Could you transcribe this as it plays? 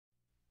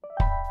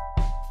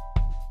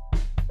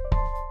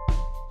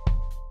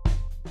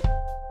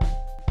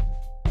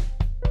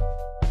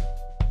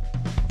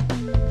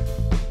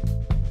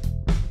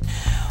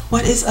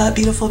What is up,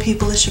 beautiful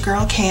people? It's your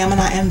girl Cam, and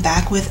I am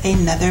back with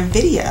another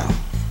video.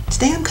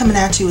 Today I'm coming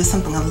at you with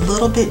something a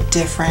little bit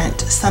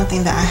different,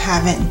 something that I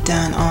haven't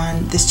done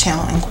on this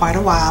channel in quite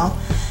a while.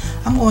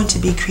 I'm going to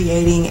be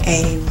creating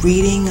a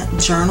reading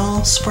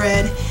journal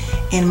spread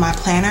in my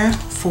planner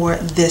for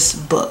this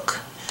book.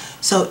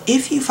 So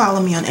if you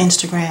follow me on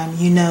Instagram,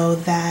 you know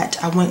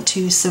that I went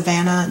to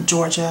Savannah,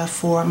 Georgia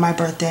for my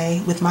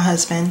birthday with my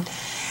husband.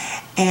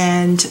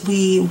 And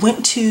we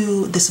went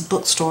to this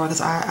bookstore because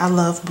I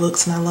love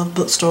books and I love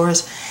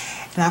bookstores.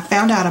 And I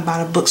found out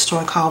about a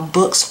bookstore called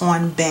Books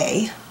on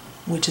Bay,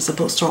 which is a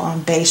bookstore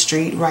on Bay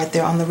Street right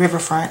there on the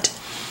riverfront,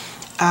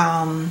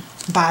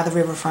 by the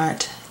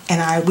riverfront.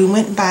 And we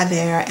went by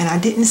there and I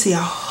didn't see a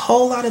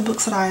whole lot of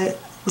books that I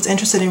was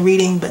interested in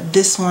reading, but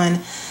this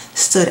one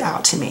stood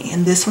out to me.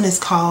 And this one is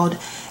called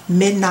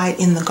Midnight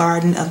in the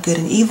Garden of Good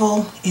and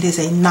Evil. It is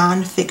a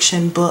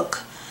nonfiction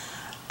book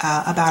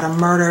about a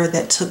murder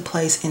that took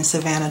place in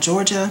Savannah,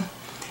 Georgia.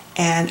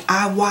 And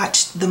I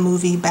watched the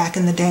movie back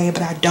in the day,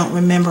 but I don't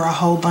remember a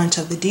whole bunch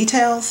of the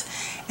details.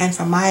 And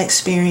from my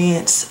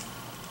experience,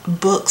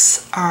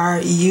 books are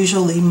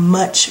usually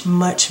much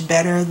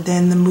better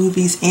than the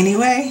movies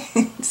anyway.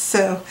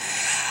 So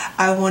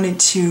I wanted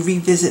to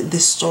revisit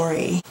this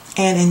story.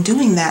 And in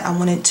doing that, I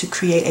wanted to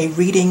create a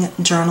reading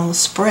journal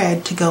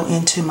spread to go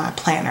into my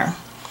planner.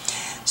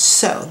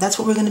 So that's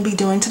what we're going to be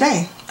doing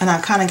today. And I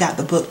kind of got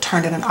the book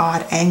turned at an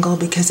odd angle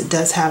because it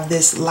does have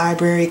this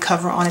library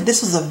cover on it.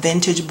 This was a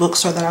vintage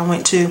bookstore that I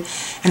went to,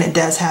 and it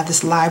does have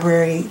this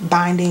library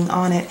binding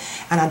on it,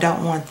 and I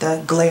don't want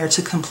the glare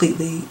to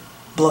completely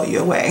blow you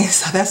away.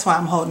 So that's why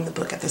I'm holding the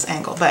book at this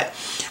angle. But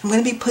I'm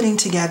going to be putting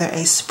together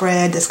a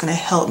spread that's going to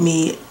help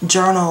me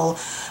journal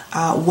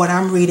what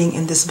I'm reading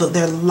in this book.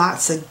 There are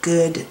lots of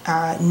good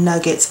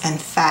nuggets and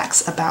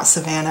facts about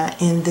Savannah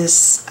in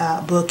this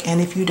book.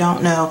 And if you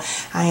don't know,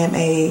 I am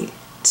a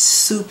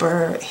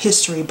super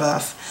history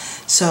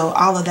buff. So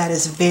all of that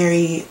is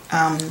very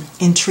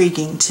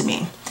intriguing to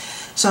me.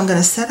 So I'm going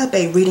to set up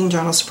a reading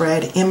journal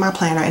spread in my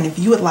planner. And if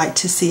you would like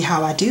to see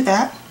how I do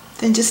that,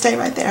 then just stay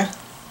right there.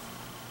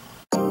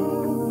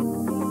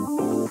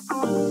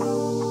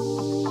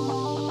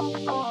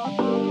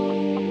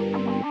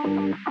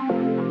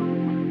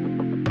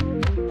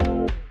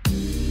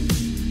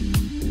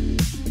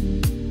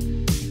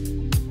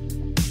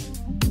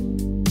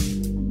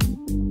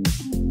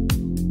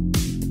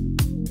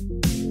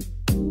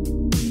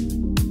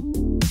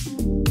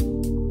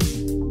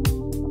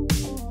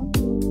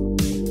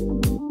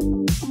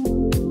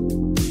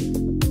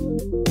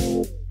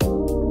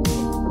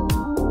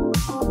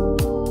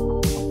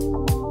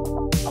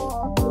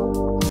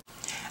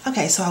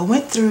 Okay, so I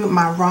went through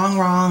my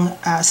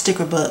Rongrong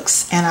sticker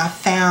books and I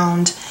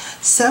found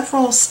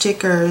several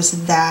stickers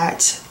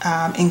that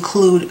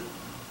include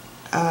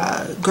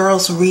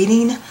girls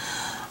reading.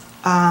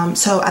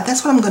 So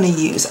that's what I'm going to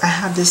use. I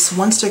have this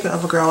one sticker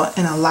of a girl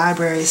in a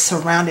library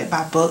surrounded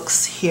by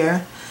books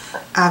here.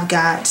 I've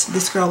got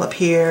this girl up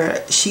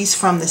here. She's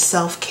from the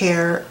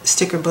self-care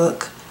sticker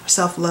book,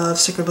 self-love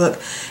sticker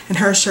book, and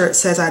her shirt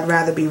says, "I'd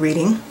rather be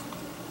reading."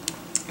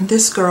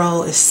 This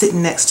girl is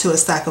sitting next to a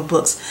stack of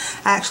books.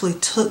 I actually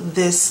took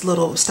this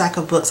little stack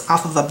of books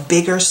off of a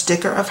bigger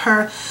sticker of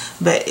her,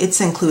 but it's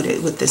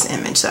included with this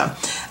image. So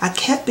I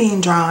kept being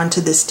drawn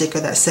to this sticker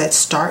that said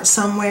 "Start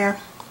Somewhere."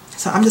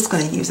 So I'm just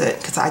going to use it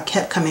because I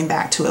kept coming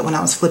back to it when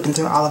I was flipping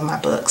through all of my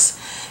books.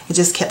 It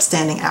just kept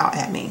standing out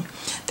at me.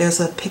 There's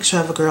a picture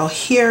of a girl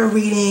here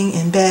reading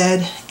in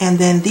bed, and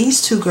then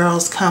these two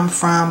girls come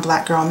from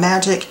Black Girl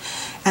Magic,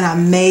 and I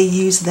may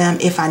use them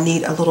if I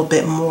need a little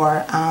bit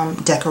more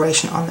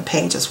decoration on the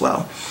page as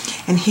well.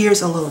 And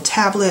here's a little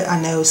tablet.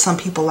 I know some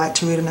people like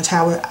to read on a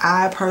tablet.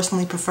 I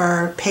personally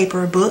prefer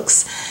paper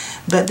books,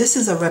 but this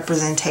is a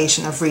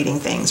representation of reading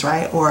things,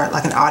 right? Or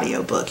like an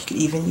audio book. You could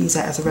even use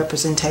that as a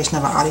representation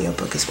of an audio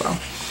book as well.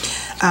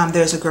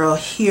 There's a girl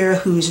here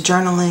who's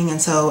journaling,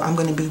 and so I'm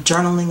going to be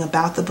journaling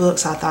about the book,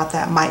 so I thought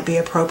that might be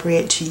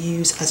appropriate to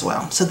use as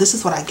well. So this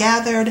is what I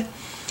gathered.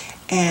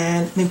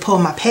 And let me pull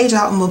my page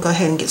out and we'll go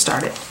ahead and get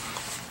started.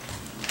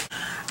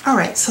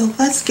 Alright, so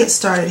let's get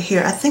started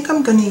here. I think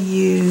I'm going to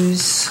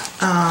use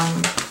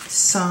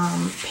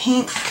some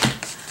pink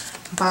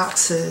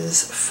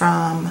boxes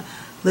from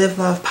Live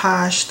Love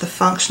Posh, the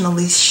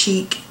Functionally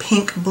Chic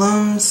Pink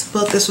Blooms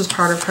book. This was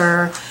part of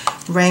her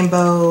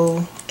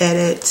Rainbow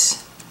Edit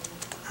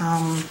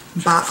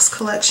box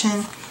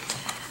collection.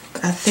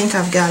 I think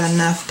I've got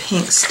enough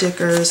pink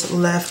stickers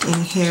left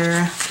in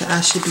here that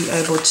I should be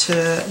able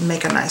to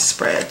make a nice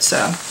spread. So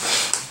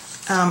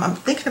I'm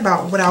thinking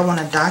about what I want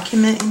to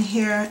document in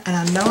here, and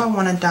I know I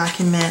want to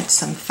document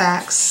some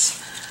facts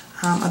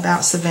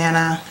about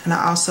Savannah, and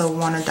I also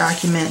want to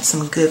document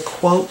some good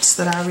quotes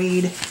that I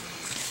read.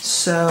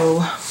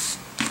 So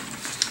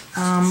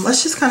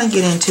let's just kind of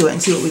get into it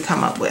and see what we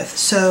come up with.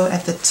 So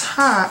at the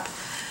top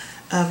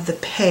of the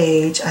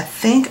page, I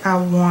think I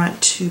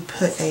want to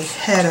put a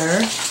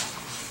header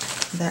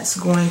that's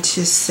going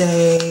to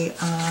say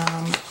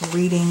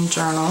reading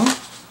journal.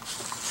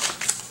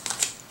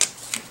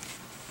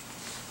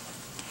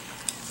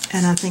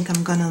 And I think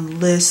I'm gonna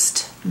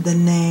list the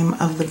name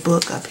of the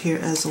book up here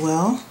as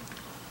well.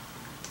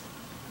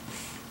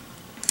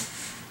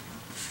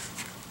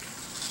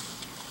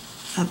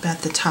 Up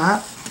at the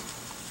top.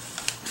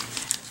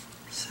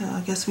 So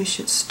I guess we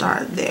should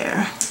start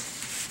there.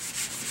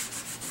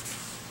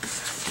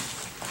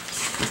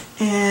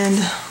 And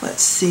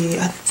let's see,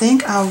 I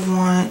think I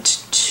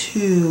want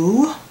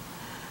to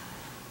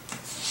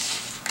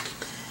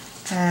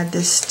add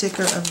this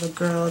sticker of the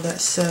girl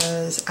that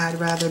says, "I'd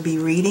rather be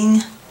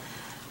reading."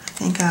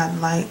 I think I'd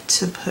like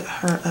to put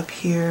her up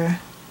here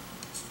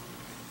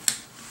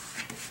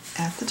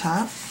at the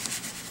top.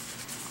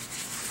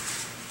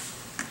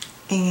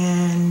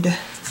 And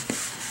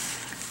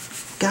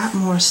got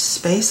more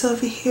space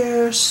over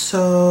here,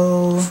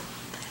 so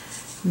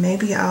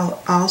maybe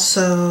I'll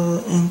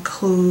also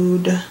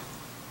include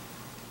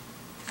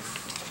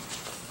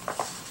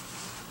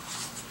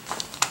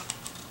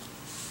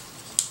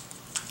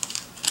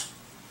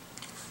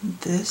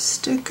this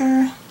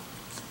sticker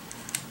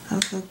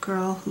of the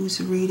girl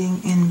who's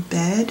reading in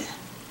bed.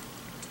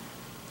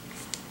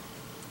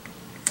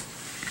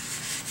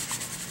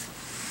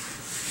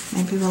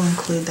 Maybe we'll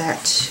include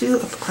that too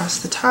up across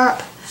the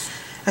top.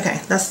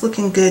 Okay, that's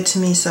looking good to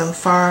me so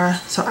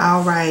far. So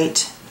I'll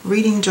write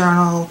reading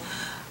journal,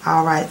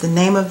 I'll write the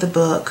name of the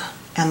book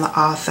and the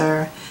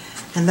author,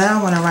 and then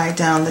I want to write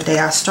down the day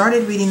I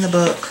started reading the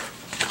book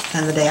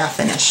and the day I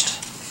finished.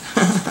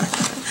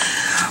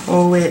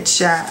 Which,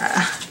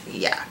 yeah,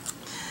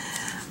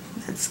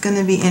 it's going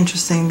to be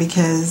interesting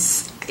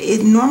because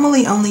it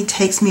normally only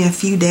takes me a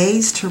few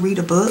days to read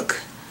a book,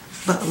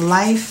 but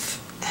life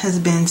has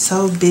been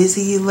so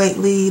busy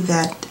lately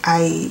that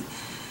I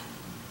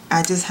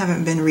just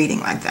haven't been reading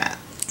like that.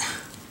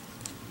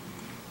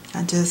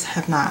 I just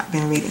have not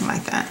been reading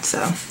like that.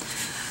 So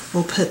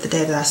we'll put the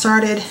day that I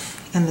started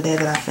and the day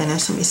that I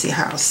finished. Let me see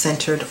how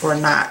centered or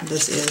not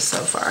this is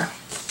so far.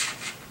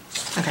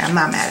 Okay, I'm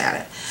not mad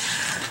at it.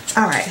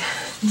 All right,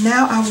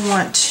 now I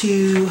want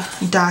to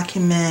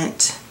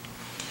document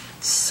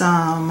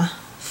some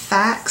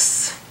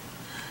facts,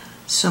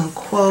 some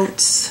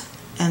quotes,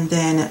 and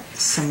then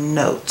some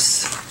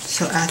notes.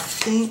 So I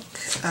think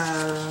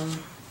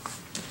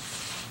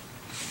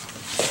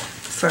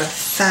for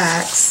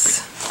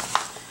facts,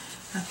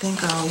 I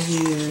think I'll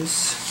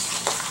use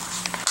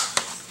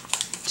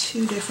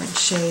 2 different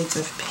shades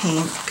of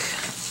pink,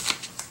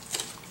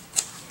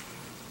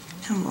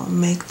 and we'll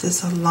make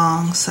this a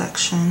long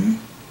section.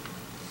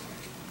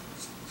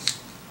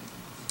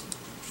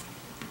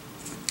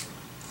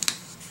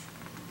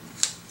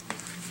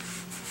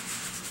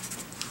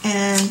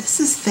 And this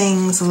is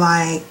things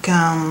like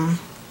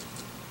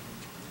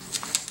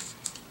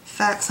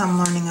facts I'm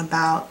learning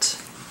about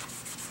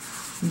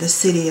the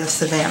city of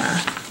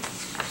Savannah.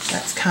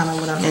 That's kind of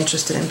what I'm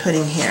interested in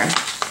putting here.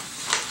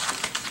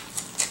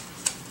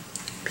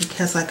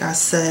 Because like I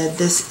said,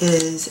 this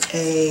is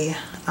a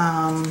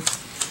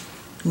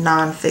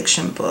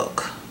nonfiction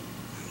book.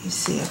 Let me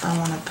see if I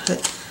want to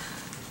put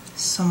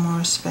some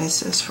more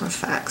spaces for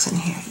facts in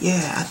here.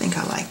 Yeah, I think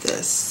I like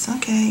this.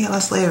 Okay, yeah,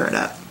 let's layer it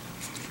up.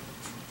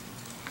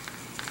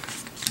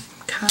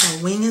 Kind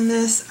of winging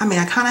this. I mean,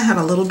 I kind of had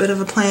a little bit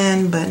of a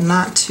plan, but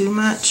not too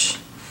much.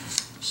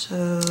 So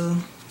let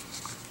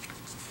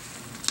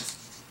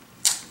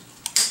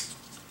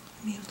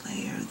me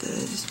layer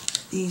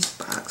these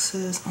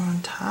boxes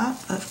on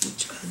top of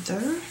each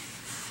other.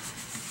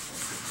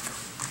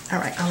 All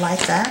right, I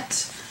like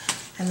that.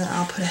 And then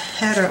I'll put a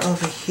header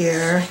over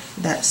here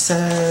that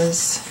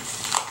says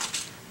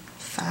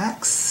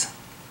facts.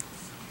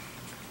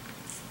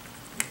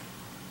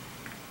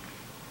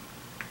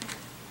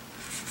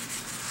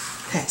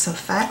 Okay, so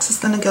facts is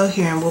going to go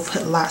here, and we'll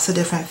put lots of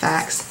different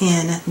facts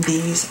in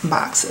these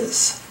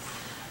boxes.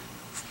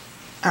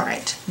 All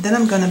right, then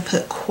I'm going to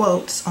put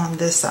quotes on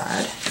this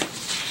side.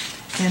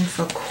 And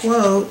for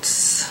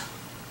quotes,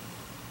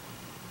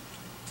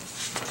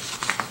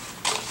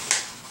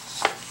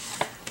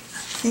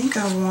 I think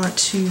I want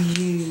to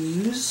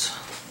use,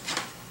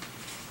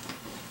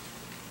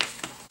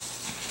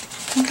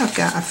 I think I've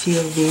got a few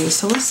of these.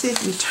 So let's see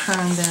if we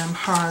turn them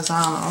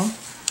horizontal,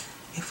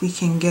 if we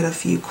can get a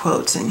few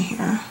quotes in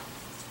here.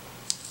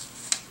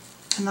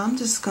 And I'm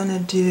just going to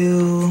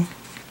do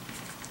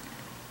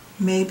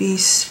maybe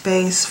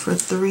space for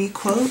 3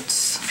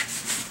 quotes.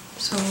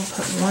 So we'll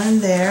put one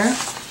there.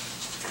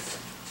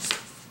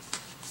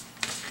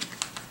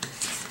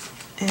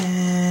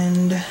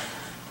 And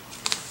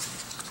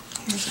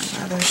here's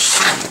another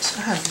sheet.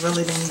 I have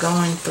really been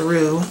going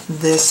through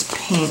this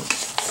pink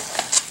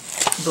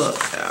book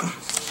though.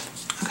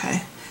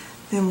 Okay,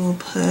 then we'll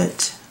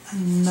put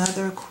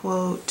another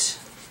quote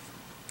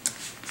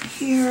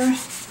here.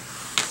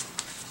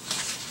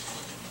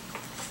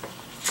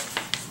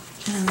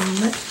 And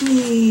let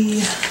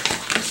me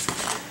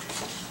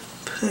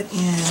put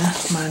in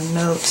my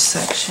notes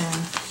section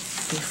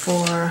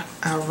before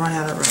I run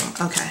out of room.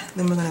 Okay,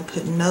 then we're going to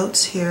put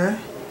notes here.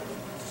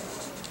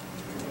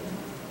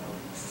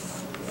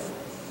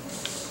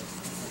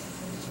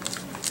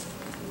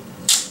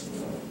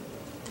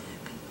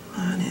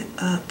 Line it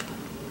up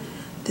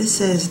This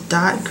is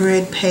dot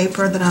grid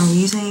paper that I'm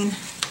using,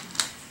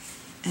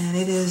 and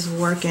it is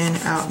working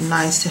out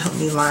nice to help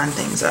me line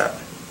things up.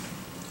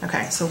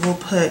 Okay, so we'll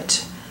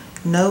put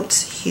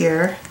notes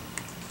here,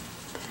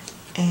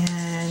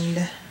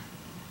 and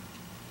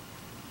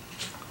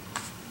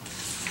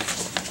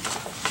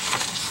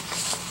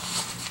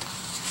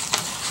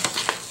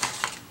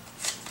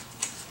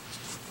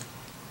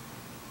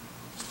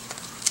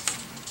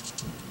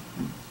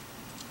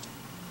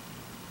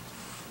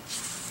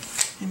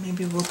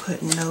maybe we'll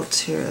put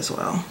notes here as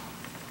well.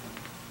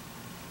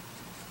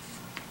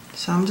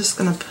 So I'm just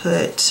going to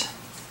put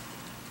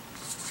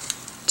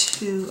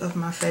 2 of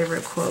my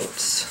favorite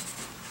quotes.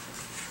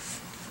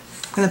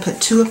 I'm going to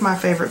put 2 of my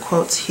favorite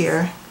quotes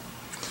here,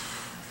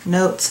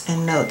 notes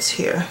and notes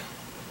here.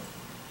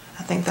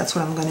 I think that's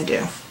what I'm going to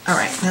do. All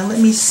right, now let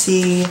me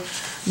see.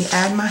 Let me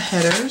add my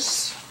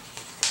headers.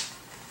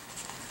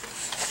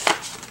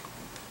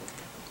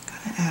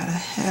 I'm going to add a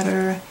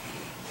header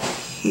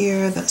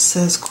here that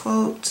says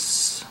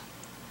quotes.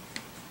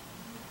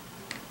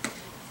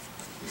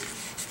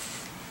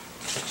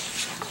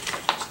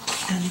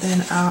 And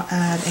then I'll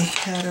add a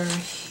header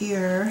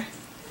here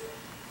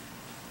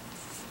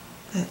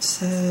that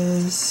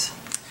says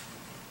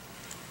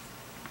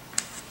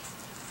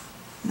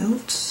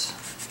notes.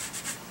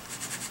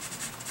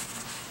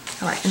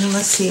 All right, and then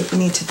let's see if we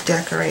need to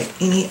decorate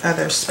any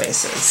other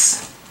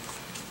spaces.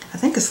 I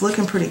think it's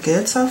looking pretty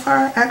good so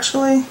far,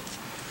 actually,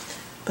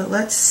 but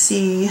let's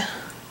see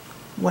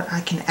what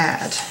I can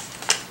add.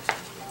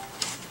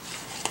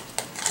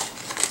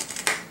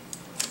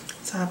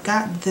 So I've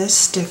got this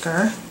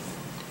sticker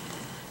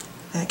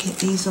that can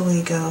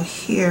easily go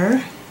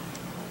here.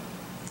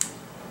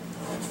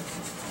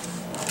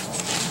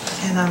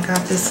 And I've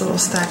got this little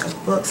stack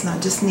of books, and I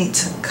just need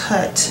to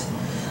cut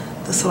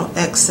this little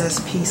excess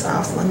piece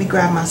off. So let me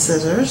grab my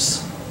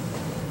scissors.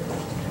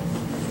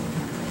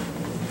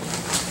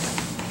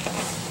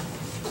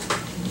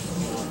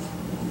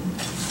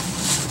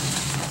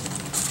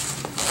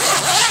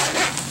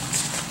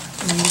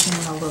 I'm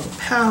using my little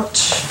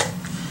pouch.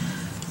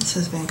 This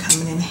has been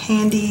coming in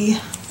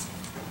handy.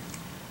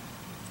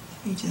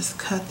 You just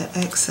cut the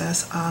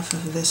excess off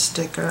of this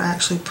sticker. I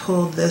actually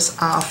pulled this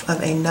off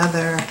of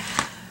another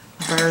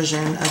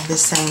version of the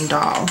same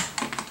doll.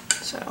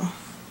 So,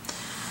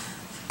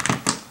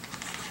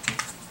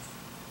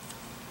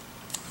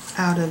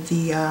 out of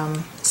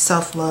the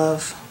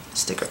self-love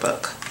sticker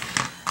book.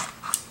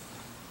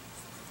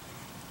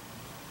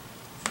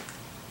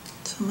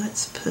 So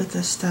let's put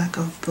the stack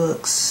of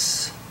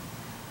books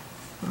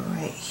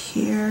right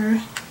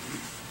here.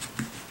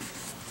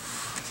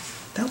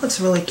 That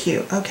looks really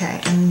cute.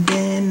 Okay, and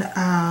then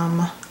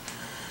I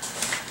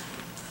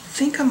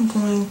think I'm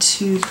going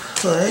to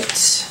put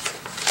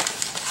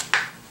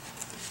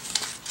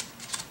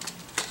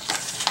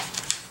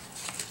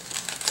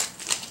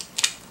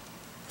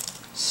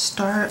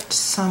start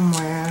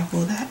somewhere.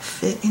 Will that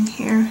fit in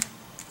here?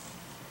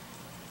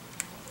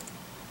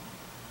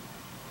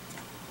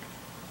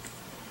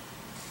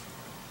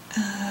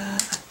 I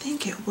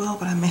think it will,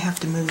 but I may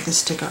have to move this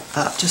sticker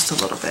up just a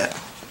little bit.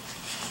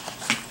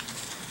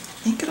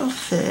 I think it'll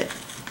fit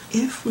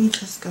if we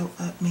just go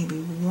up maybe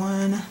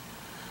one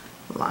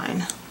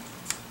line.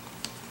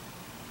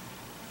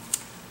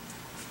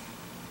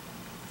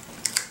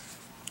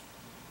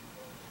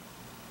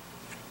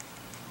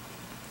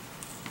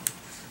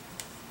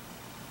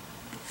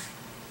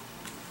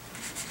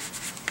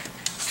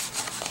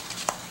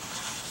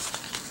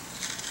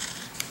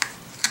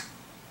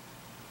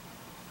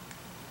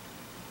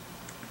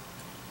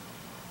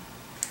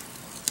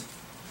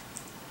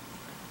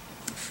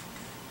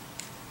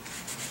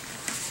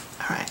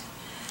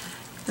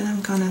 Then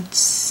I'm gonna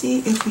see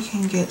if we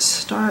can get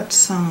start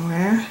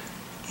somewhere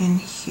in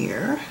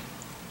here.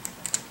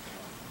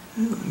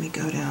 Ooh, let me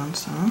go down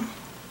some.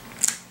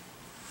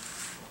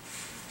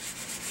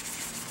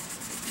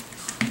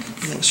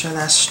 Make sure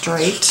that's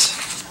straight.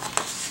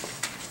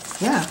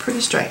 Yeah,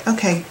 pretty straight.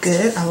 Okay,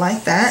 good. I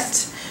like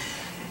that.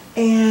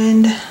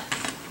 And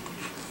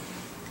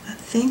I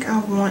think I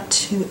want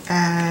to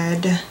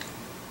add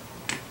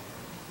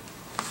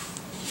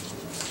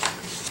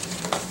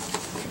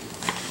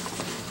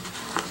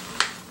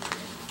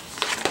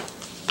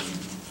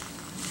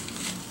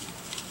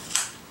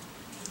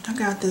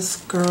got this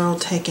girl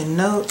taking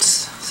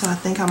notes, so I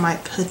think I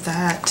might put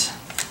that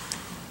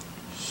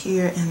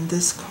here in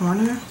this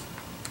corner.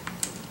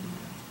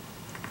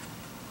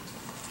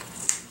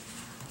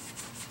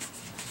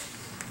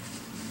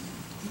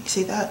 You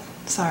see that?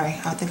 Sorry,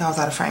 I think I was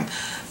out of frame.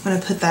 I'm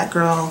going to put that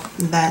girl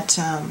that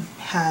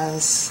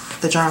has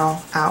the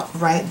journal out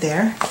right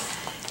there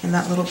in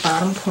that little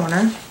bottom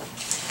corner.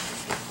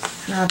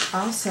 And I've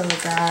also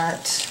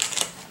got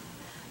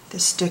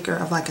this sticker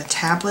of like a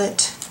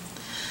tablet,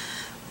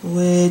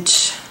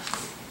 which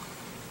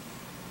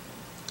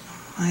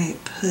I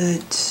might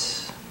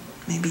put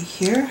maybe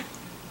here.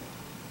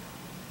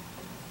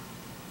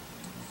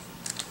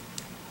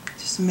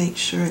 Just make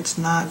sure it's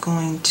not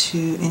going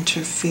to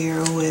interfere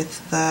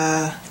with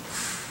the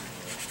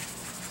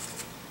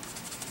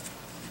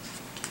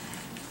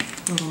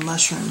little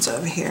mushrooms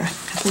over here. I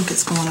think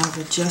it's going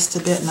over just a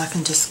bit, and I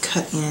can just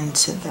cut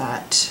into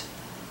that.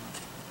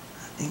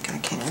 I think I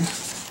can.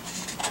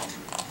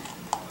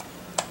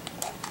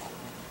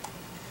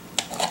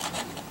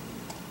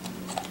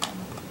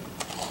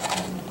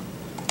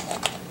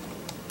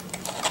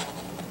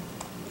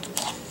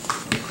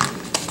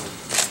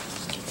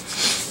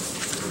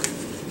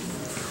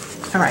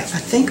 Alright, I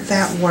think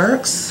that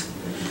works.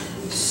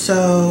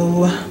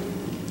 So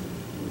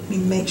let me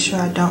make sure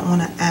I don't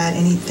want to add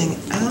anything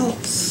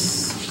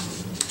else.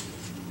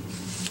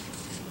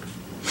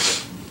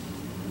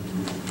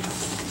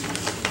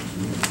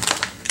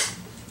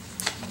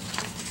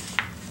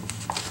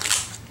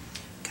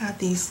 Got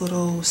these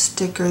little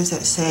stickers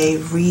that say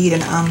read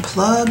and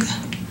unplug,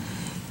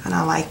 and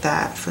I like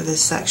that for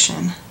this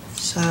section.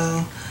 So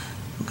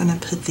I'm going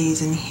to put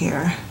these in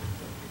here.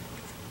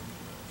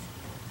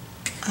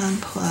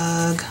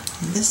 Unplug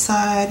on this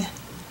side.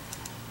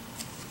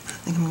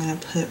 I think I'm going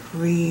to put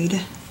read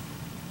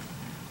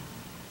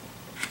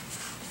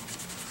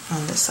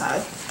on this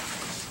side.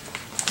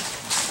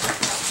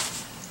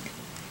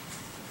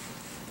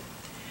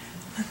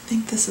 I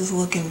think this is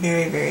looking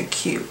very, very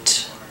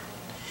cute.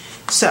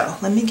 So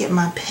let me get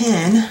my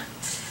pen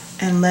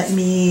and let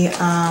me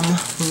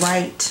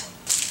write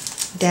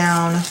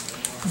down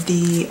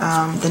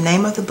the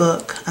name of the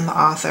book and the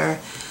author,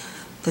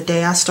 the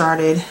day I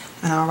started,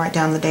 and I'll write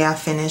down the day I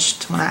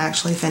finished when I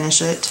actually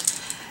finish it.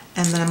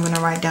 And then I'm going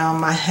to write down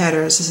my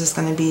headers. This is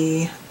going to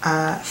be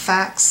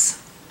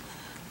facts,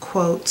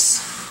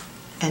 quotes,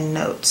 and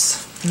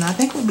notes. And I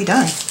think we'll be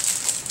done.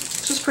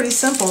 It's just pretty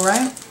simple,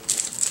 right?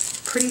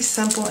 Pretty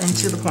simple and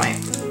to the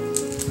point.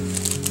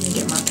 Let me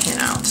get my pen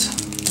out.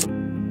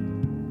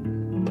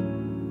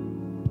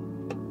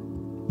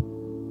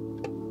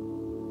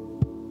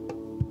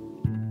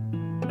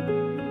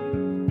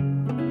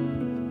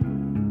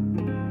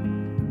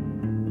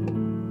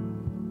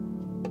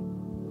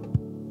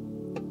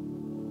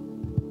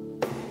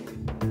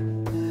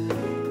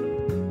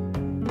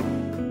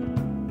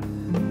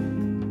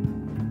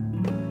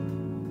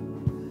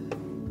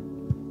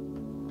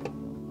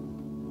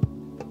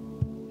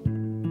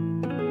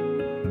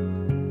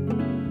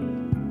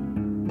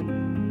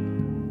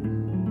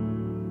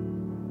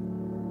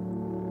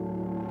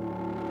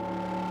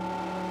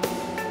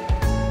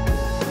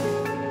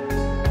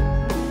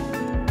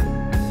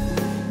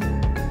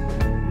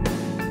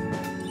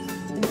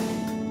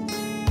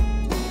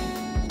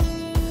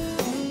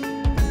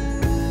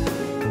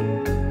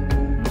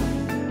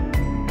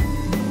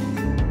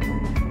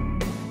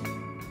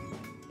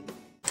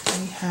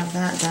 Have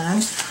that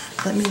done.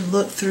 Let me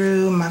look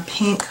through my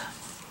pink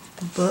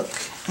book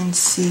and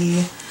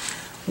see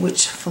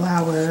which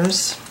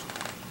flowers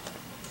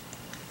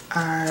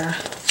are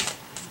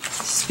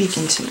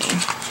speaking to me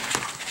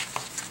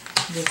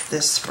with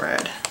this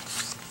spread.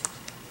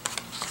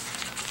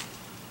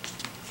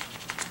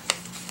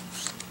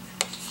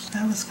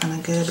 That was kind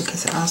of good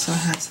because it also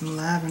had some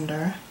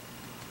lavender.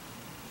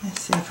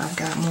 Let's see if I've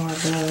got more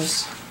of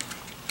those.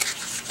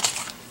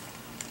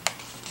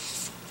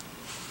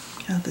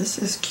 Oh, this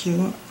is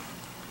cute.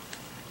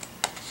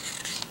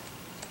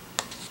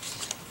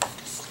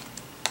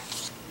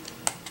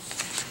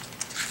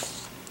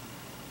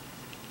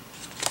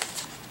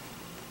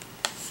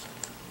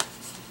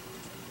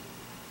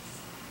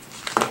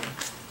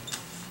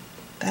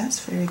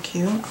 That's very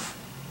cute.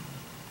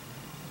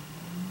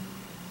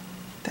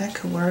 That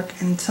could work.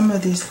 And some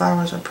of these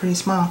flowers are pretty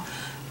small,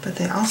 but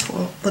they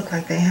also look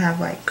like they have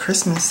like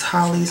Christmas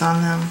hollies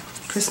on them.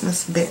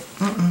 Christmas bit.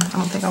 I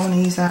don't think I want to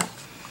use that.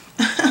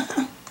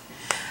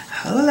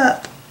 Hold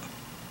up.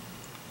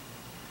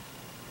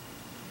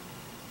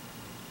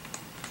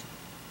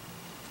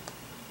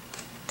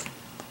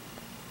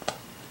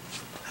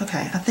 Okay,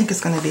 I think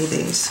it's going to be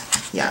these.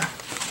 Yeah.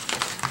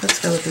 Let's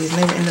go with these.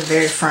 Maybe in the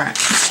very front.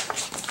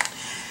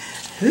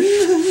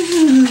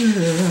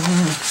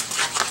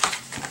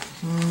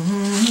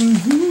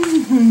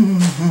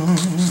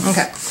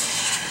 Okay.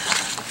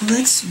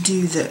 Let's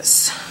do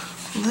this.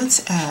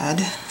 Let's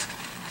add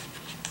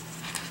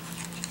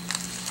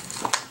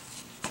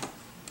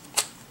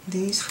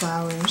these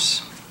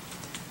flowers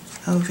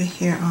over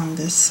here on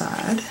this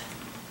side.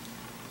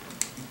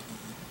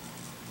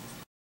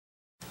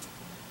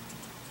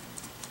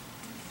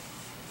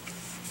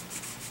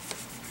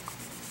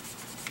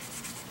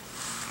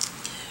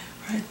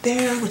 Right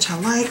there, which I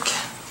like.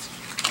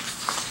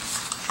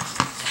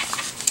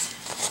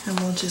 And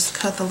we'll just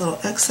cut the little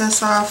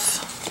excess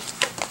off.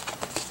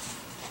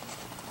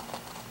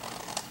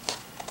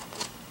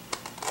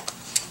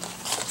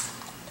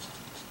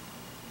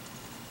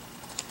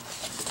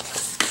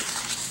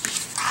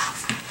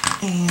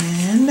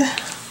 And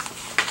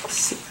let's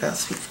see what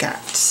else we've got.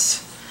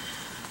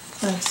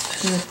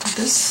 Let's put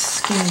this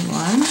skinny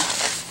one.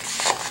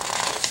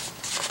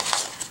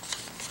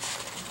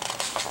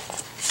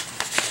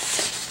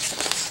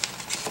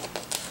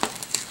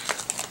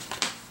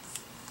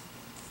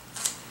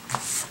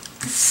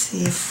 Let's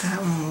see if that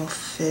one will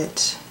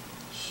fit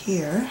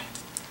here.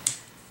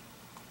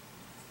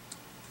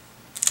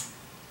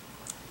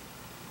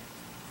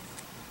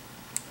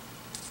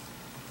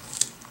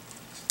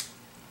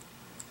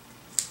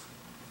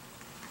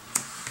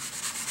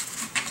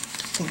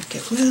 think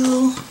it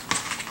will.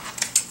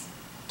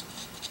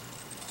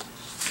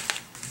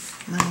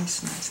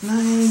 Nice, nice,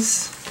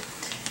 nice.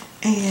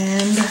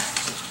 And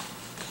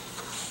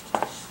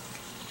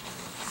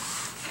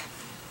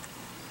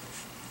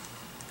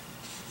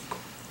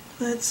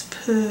let's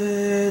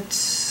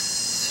put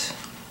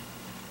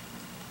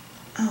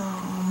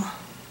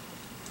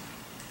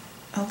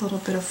a little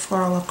bit of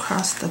floral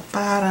across the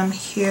bottom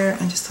here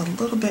and just a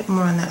little bit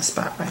more in that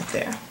spot right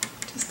there.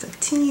 Just a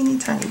teeny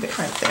tiny bit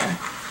right there.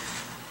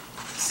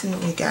 Let's see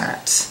what we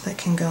got that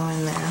can go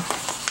in there.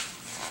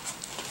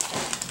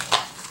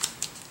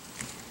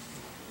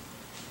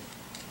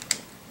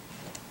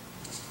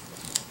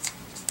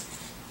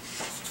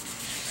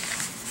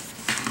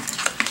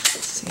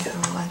 Let's see how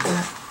I like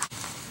that.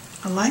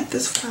 I like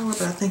this flower,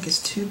 but I think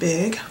it's too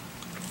big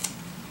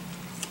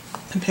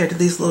compared to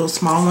these little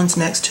small ones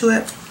next to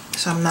it.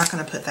 So I'm not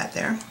going to put that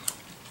there.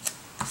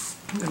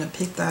 I'm going to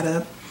pick that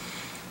up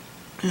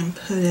and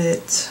put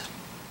it,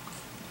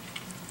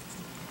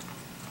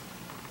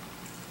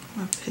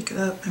 I'll pick it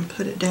up and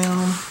put it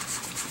down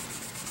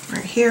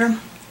right here.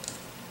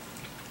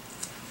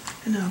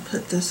 And I'll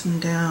put this one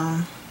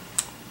down.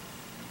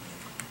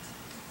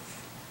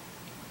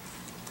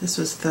 This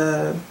was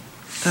the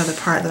other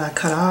part that I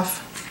cut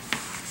off.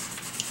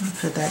 I'll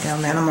put that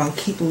down there. And I'm going to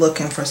keep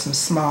looking for some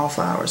small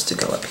flowers to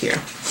go up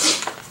here.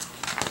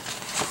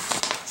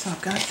 So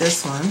I've got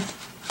this one.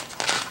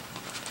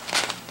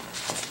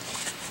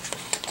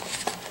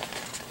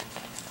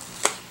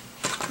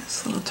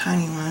 This little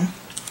tiny one.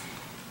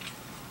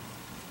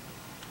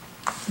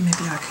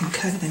 Maybe I can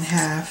cut it in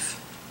half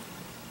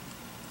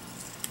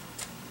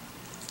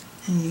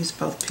and use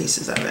both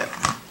pieces of it.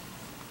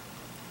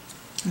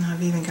 And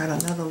I've even got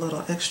another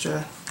little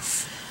extra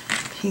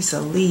piece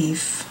of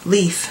leaf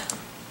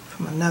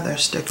from another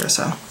sticker.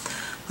 So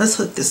let's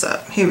hook this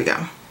up. Here we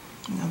go.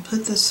 I'm going to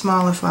put this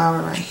smaller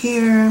flower right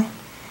here,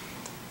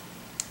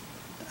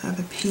 the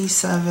other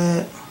piece of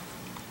it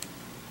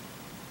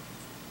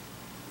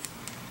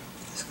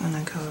is going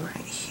to go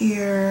right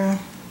here,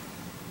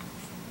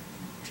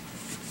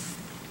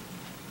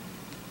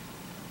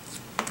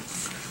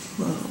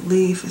 little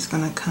leaf is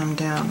going to come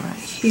down right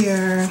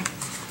here.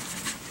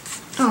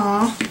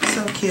 Aw,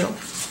 so cute.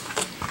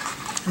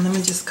 And let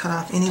me just cut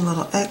off any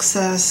little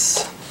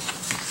excess.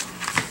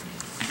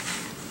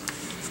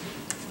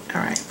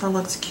 Alright, that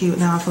looks cute.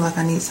 Now I feel like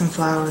I need some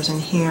flowers in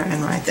here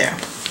and right there.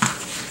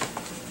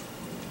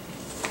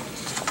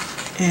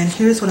 And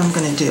here's what I'm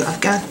going to do. I've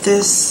got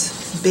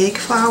this big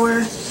flower.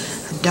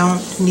 I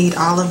don't need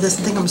all of this.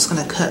 I think I'm just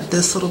going to cut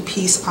this little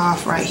piece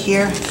off right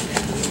here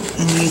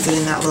and use it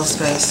in that little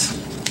space.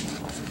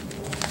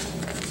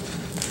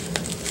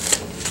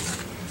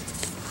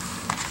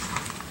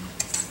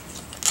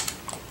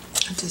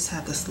 I just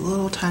have this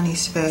little tiny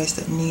space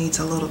that needs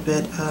a little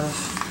bit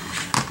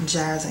of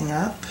jazzing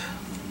up.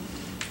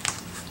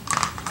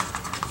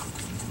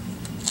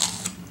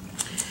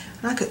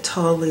 I could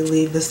totally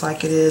leave this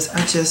like it is.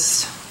 I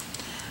just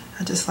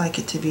like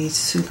it to be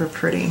super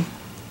pretty.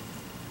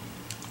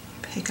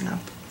 Picking up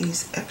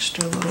these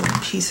extra little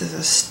pieces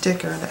of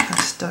sticker that I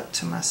stuck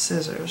to my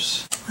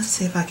scissors. Let's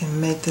see if I can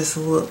make this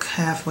look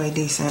halfway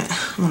decent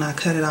when I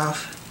cut it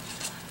off.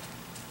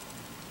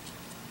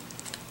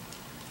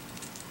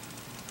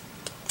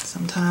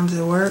 Sometimes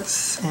it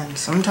works and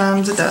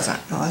sometimes it doesn't.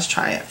 Well, let's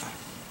try it.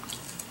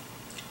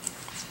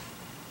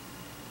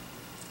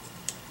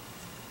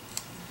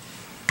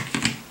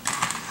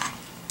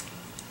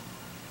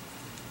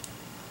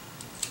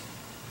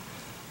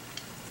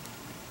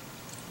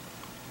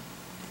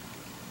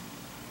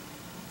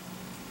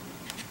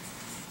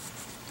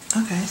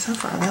 Okay, so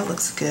far that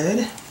looks good.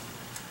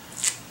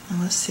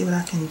 Now let's see what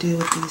I can do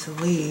with these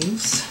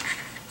leaves.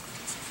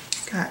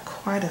 Got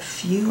quite a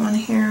few on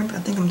here, but I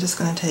think I'm just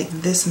going to take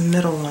this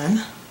middle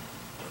one.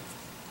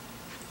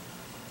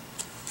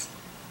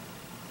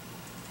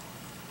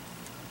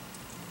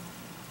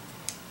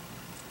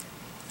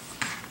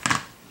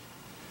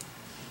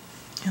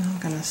 And I'm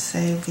going to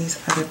save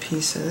these other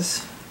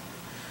pieces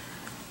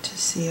to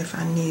see if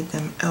I need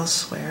them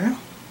elsewhere.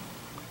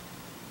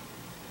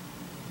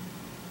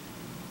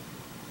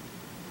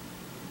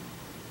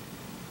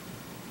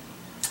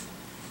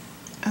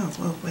 Oh,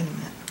 whoa, wait a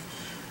minute.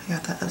 I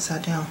got that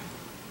upside down.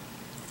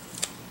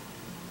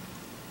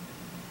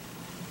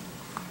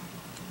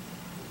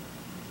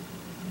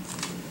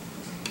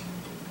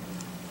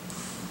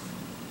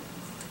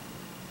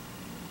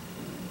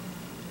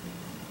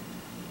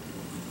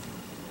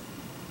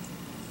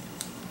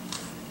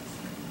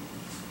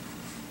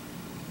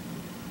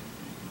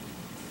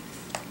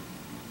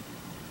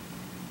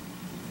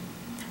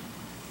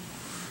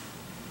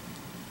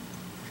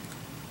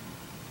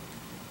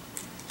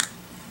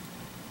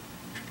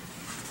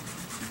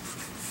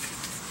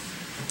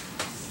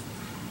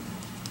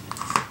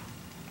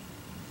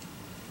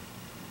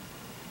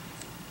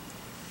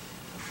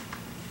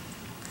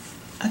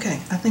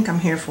 Okay, I think I'm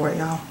here for it,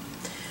 y'all.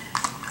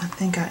 I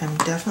think I am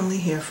definitely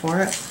here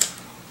for it.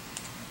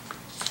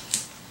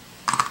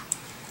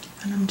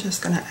 And I'm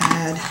just going to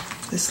add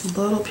this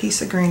little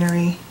piece of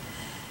greenery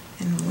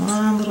and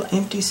one little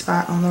empty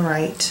spot on the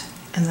right,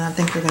 and then I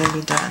think we're going to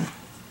be done.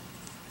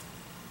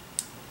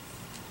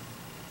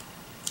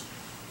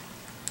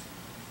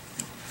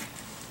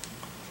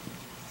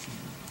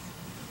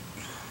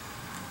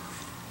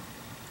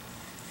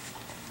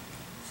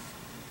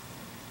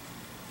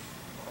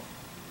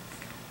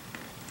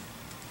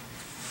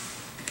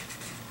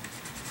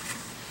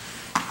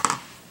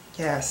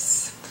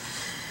 Yes.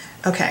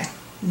 Okay,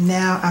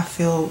 now I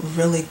feel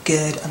really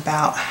good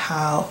about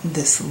how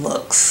this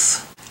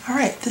looks. All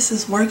right, this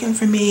is working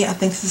for me. I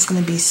think this is going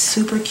to be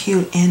super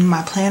cute in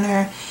my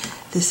planner.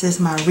 This is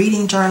my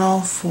reading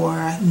journal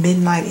for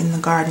Midnight in the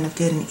Garden of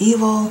Good and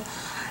Evil.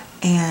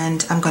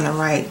 And I'm going to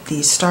write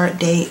the start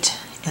date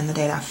and the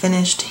date I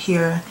finished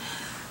here.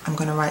 I'm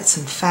going to write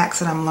some facts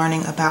that I'm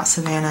learning about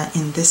Savannah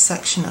in this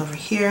section over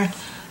here.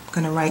 I'm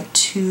going to write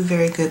 2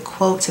 very good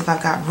quotes. If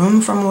I've got room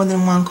for more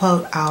than 1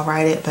 quote, I'll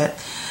write it, but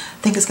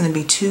I think it's going to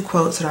be 2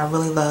 quotes that I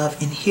really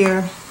love in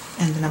here.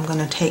 And then I'm going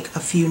to take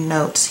a few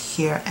notes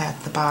here at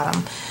the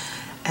bottom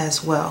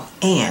as well.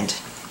 And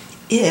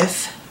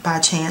if by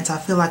chance I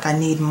feel like I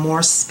need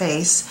more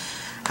space,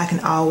 I can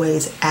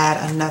always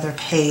add another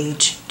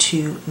page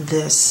to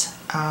this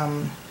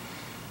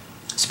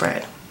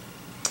spread.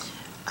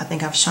 I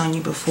think I've shown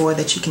you before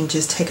that you can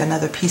just take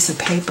another piece of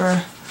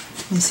paper.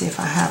 Let me see if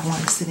I have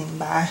one sitting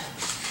by.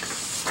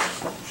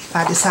 If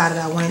I decided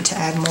I wanted to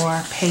add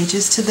more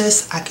pages to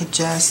this, I could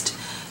just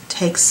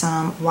take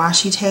some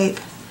washi tape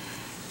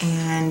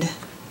and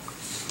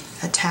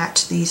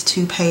attach these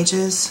 2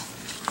 pages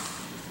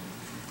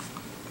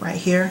right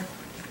here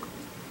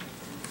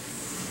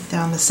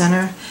down the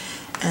center,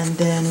 and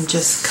then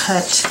just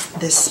cut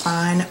this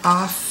spine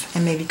off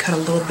and maybe cut a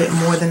little bit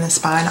more than the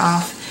spine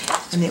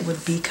off, and it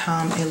would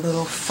become a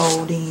little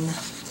folding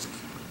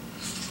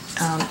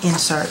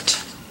insert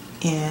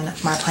in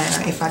my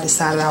planner if I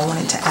decided I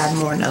wanted to add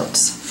more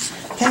notes.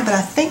 Okay, but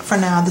I think for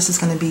now this is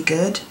going to be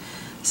good.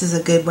 This is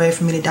a good way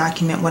for me to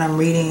document what I'm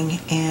reading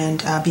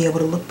and be able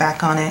to look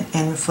back on it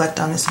and reflect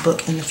on this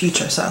book in the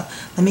future. So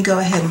let me go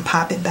ahead and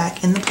pop it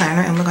back in the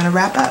planner and we're going to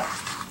wrap up.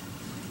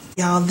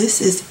 Y'all,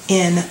 this is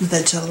in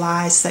the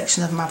July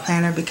section of my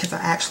planner because I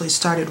actually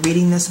started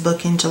reading this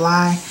book in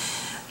July.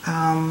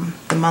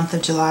 The month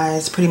of July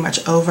is pretty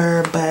much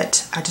over,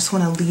 but I just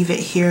want to leave it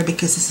here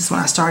because this is when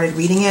I started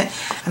reading it,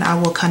 and I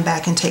will come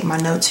back and take my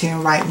notes here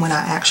and write when I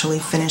actually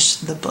finish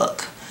the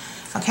book.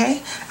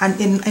 Okay,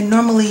 it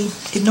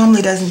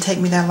normally doesn't take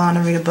me that long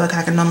to read a book.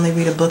 I can normally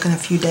read a book in a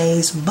few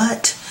days,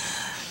 but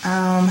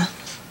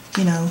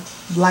you know,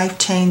 life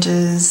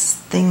changes,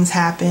 things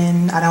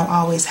happen. I don't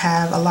always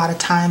have a lot of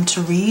time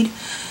to read,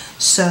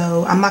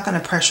 so I'm not going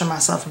to pressure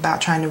myself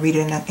about trying to read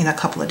it in a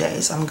couple of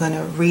days. I'm going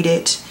to read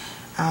it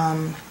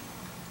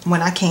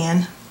when I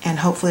can, and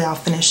hopefully I'll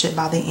finish it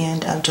by the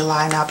end of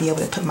July, and I'll be able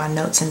to put my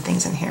notes and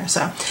things in here.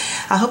 So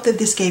I hope that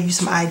this gave you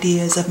some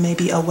ideas of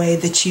maybe a way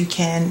that you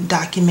can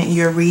document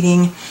your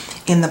reading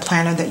in the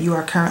planner that you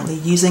are currently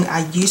using.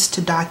 I used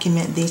to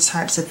document these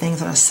types of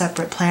things on a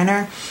separate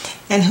planner,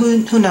 and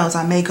who knows,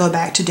 I may go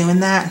back to doing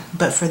that,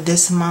 but for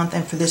this month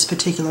and for this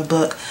particular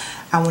book,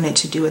 I wanted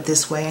to do it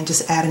this way and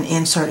just add an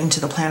insert into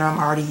the planner I'm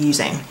already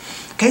using.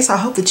 Okay, so I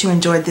hope that you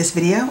enjoyed this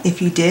video.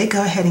 If you did,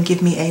 go ahead and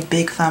give me a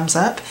big thumbs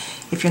up.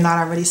 If you're not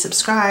already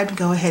subscribed,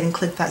 go ahead and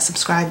click that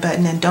subscribe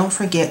button, and don't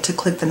forget to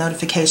click the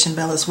notification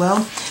bell as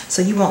well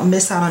so you won't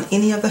miss out on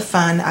any of the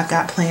fun I've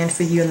got planned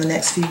for you in the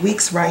next few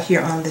weeks right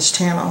here on this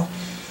channel.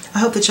 I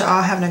hope that you're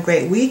all having a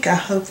great week. I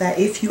hope that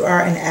if you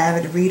are an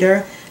avid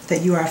reader,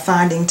 that you are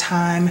finding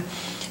time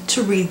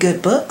to read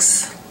good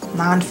books,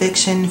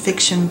 nonfiction,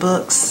 fiction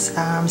books,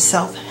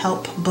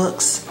 self-help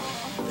books,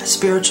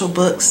 spiritual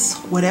books,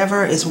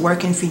 whatever is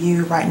working for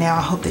you right now.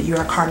 I hope that you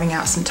are carving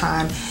out some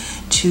time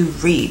to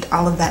read.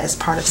 All of that is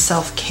part of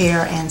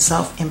self-care and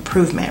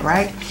self-improvement,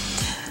 right?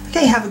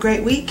 Okay, have a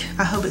great week.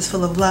 I hope it's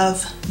full of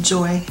love,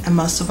 joy, and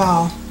most of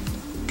all,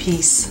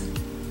 peace.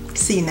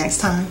 See you next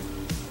time.